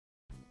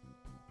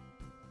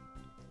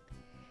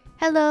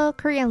Hello,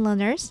 Korean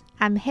learners.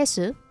 I'm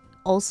Hesu,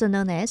 also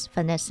known as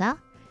Vanessa,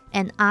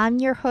 and I'm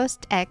your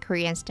host at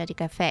Korean Study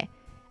Cafe.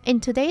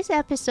 In today's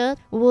episode,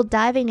 we will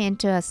diving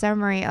into a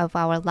summary of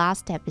our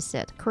last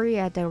episode,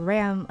 Korea, the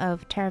Realm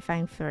of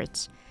Terrifying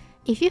Fruits.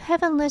 If you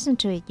haven't listened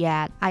to it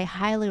yet, I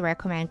highly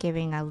recommend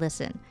giving a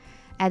listen.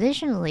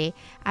 Additionally,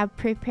 I've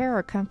prepared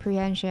a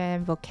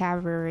comprehension,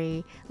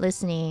 vocabulary,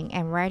 listening,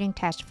 and writing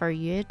test for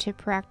you to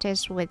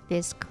practice with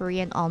this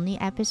Korean-only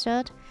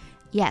episode.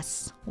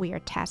 Yes, we are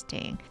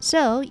testing.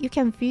 So you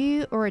can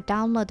view or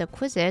download the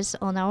quizzes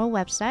on our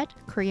website,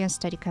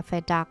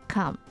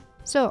 koreanstudycafe.com.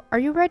 So are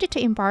you ready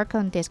to embark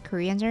on this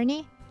Korean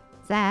journey?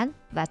 Then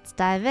let's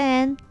dive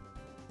in.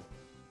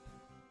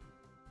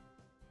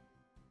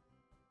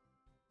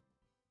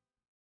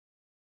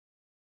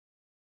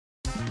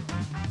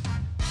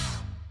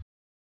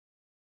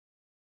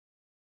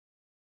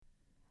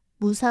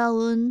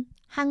 무서운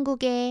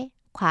한국의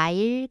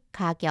과일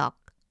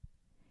가격.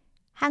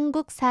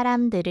 한국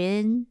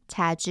사람들은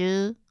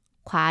자주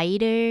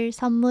과일을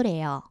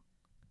선물해요.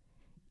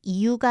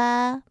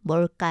 이유가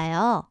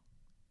뭘까요?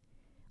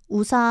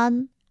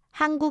 우선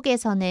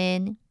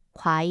한국에서는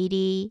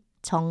과일이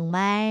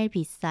정말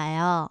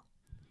비싸요.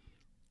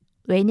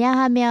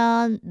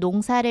 왜냐하면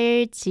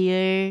농사를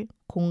지을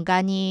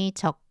공간이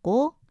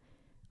적고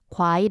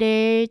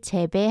과일을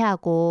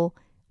재배하고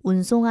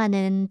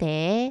운송하는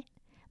데에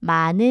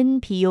많은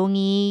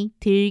비용이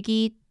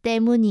들기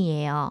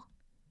때문이에요.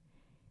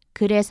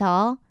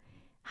 그래서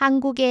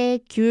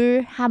한국의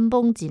귤 한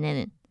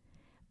봉지는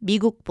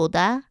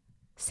미국보다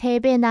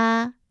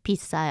 3배나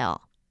비싸요.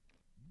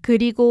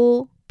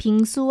 그리고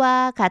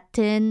빙수와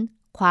같은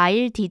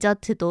과일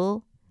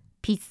디저트도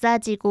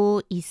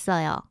비싸지고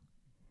있어요.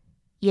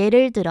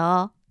 예를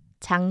들어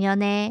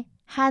작년에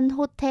한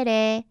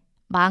호텔의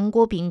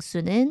망고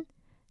빙수는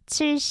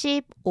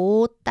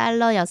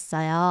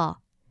 $75였어요.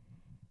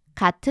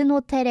 같은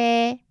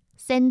호텔의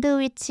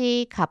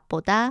샌드위치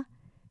값보다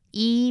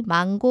이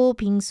망고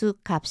빙수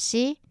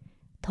값이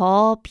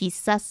더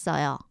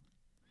비쌌어요.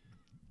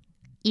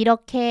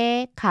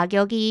 이렇게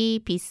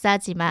가격이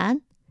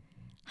비싸지만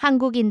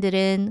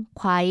한국인들은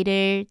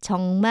과일을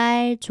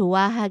정말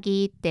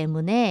좋아하기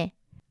때문에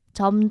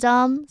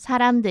점점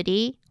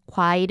사람들이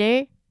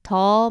과일을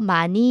더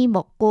많이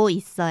먹고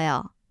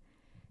있어요.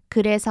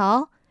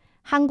 그래서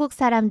한국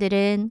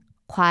사람들은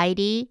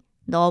과일이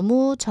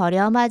너무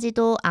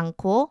저렴하지도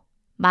않고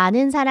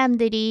많은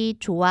사람들이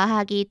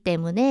좋아하기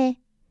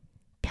때문에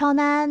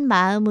편한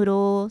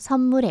마음으로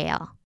선물해요.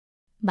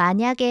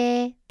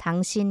 만약에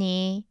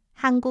당신이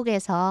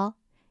한국에서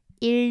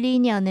 1,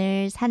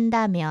 2년을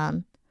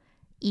산다면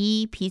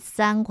이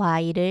비싼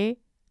과일을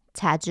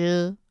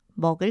자주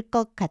먹을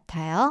것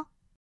같아요?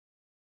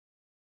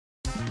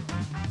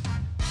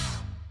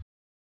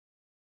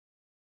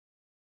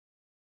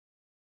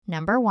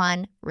 Number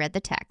 1. Read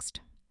the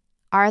text.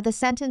 Are the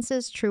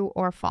sentences true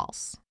or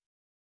false?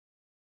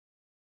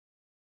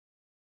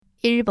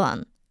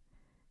 1번.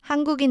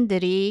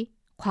 한국인들이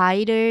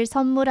과일을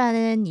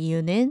선물하는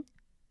이유는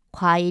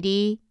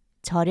과일이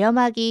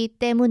저렴하기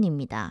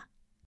때문입니다.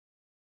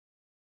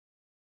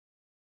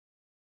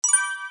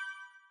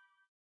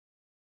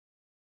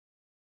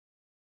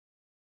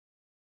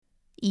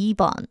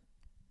 2번.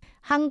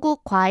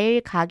 한국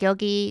과일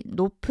가격이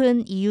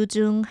높은 이유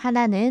중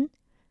하나는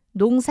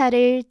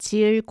농사를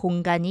지을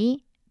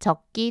공간이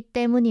적기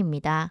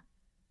때문입니다.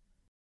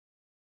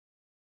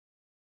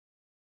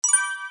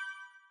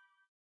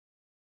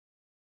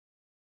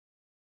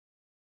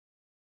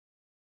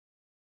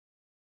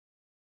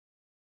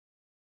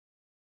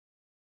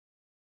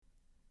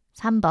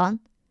 3번.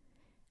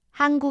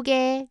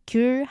 한국의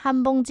귤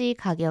한 봉지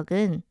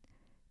가격은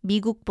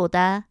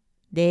미국보다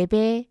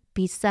 4배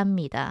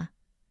비쌉니다.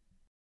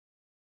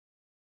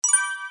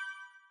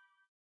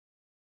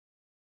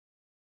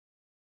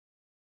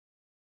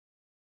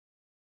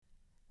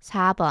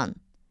 4번.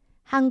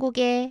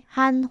 한국의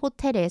한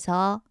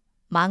호텔에서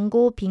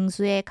망고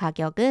빙수의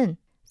가격은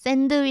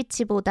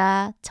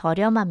샌드위치보다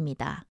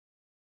저렴합니다.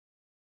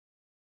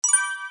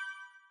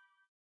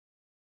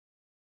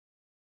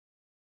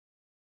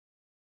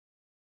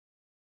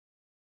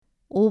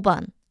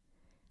 5번.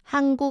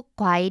 한국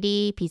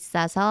과일이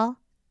비싸서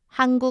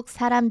한국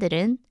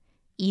사람들은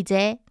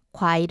이제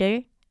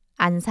과일을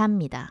안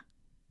삽니다.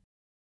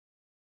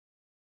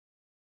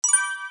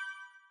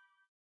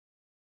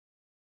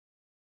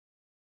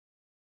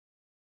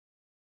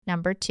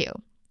 Number 2.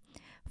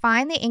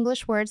 Find the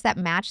English words that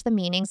match the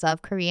meanings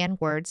of Korean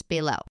words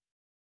below.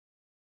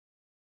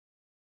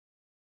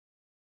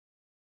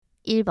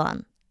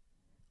 1번.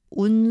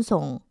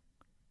 운송.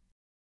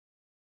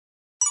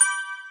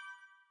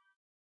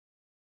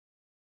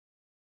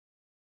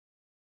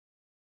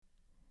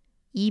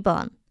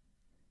 2번.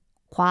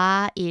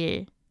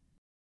 과일.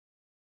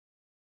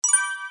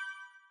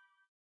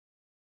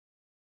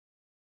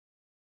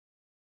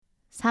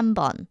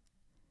 3번.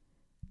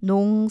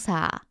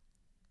 농사.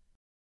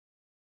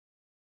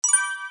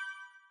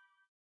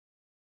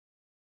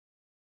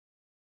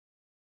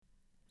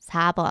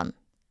 4번.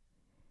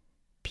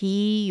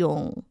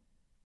 비용.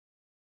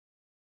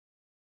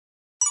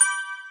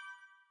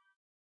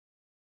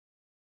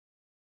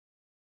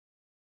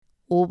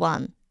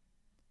 5번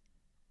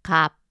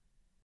갑.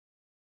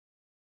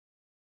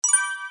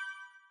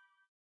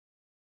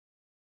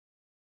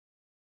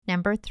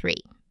 Number 3.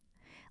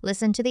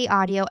 Listen to the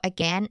audio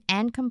again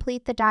and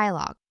complete the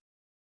dialogue.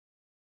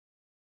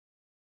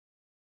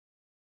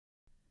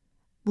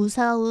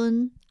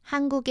 무서운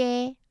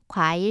한국의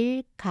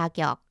과일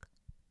가격.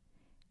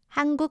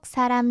 한국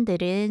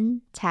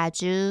사람들은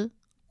자주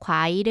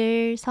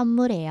과일을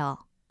선물해요.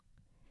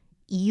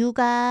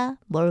 이유가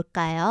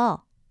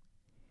뭘까요?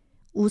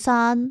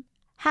 우선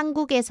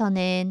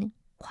한국에서는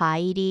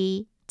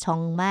과일이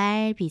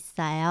정말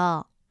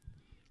비싸요.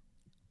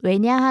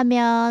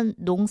 왜냐하면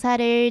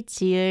농사를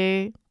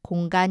지을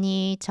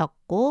공간이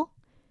적고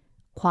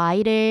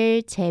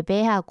과일을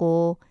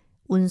재배하고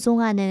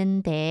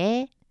운송하는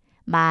데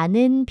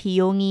많은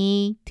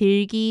비용이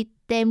들기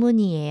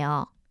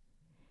때문이에요.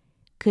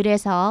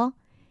 그래서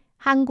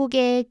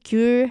한국의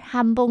귤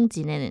한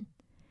봉지는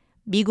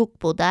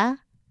미국보다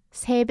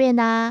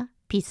 3배나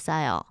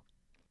비싸요.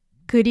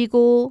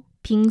 그리고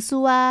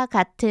빙수와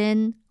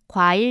같은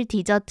과일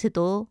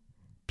디저트도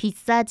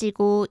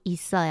비싸지고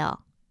있어요.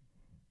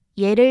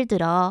 예를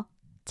들어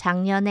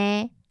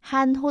작년에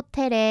한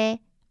호텔의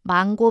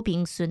망고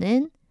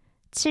빙수는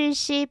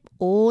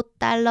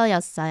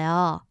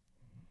 $75였어요.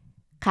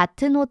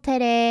 같은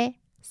호텔의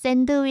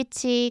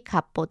샌드위치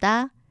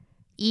값보다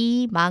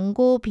이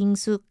망고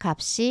빙수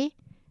값이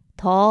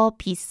더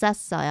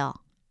비쌌어요.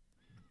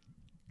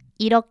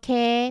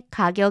 이렇게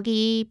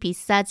가격이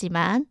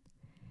비싸지만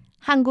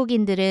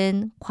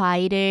한국인들은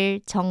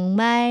과일을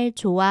정말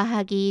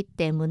좋아하기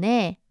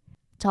때문에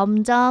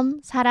점점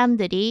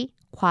사람들이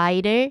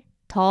과일을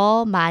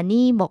더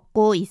많이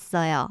먹고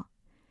있어요.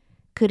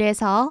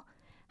 그래서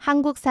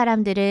한국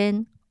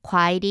사람들은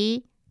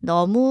과일이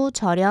너무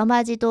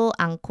저렴하지도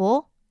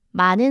않고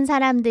많은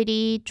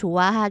사람들이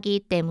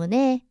좋아하기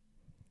때문에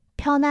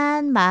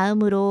편한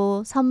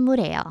마음으로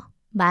선물해요.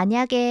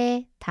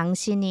 만약에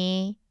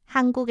당신이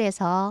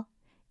한국에서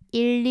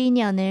 1,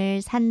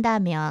 2년을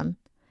산다면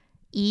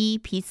이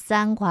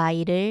비싼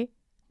과일을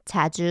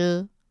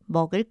자주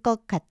먹을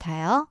것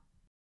같아요?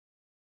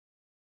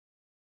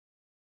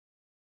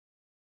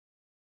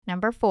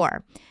 Number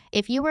 4.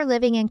 If you were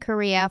living in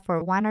Korea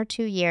for 1 or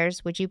 2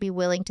 years, would you be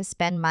willing to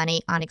spend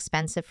money on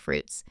expensive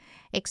fruits?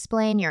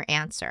 Explain your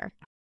answer.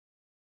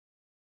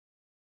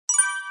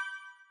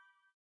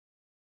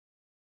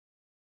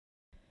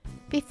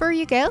 Before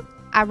you go,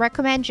 I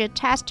recommend you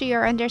test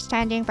your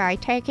understanding by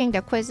taking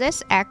the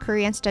quizzes at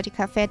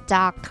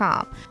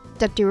KoreanStudyCafe.com.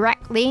 The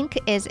direct link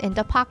is in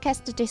the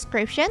podcast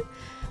description.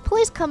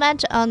 Please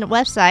comment on the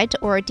website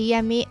or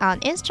DM me on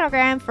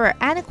Instagram for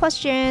any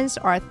questions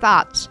or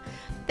thoughts.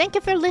 Thank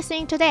you for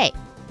listening today.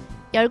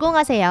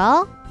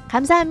 열공하세요.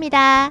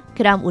 감사합니다.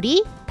 그럼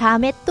우리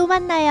다음에 또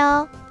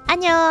만나요.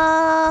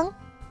 안녕.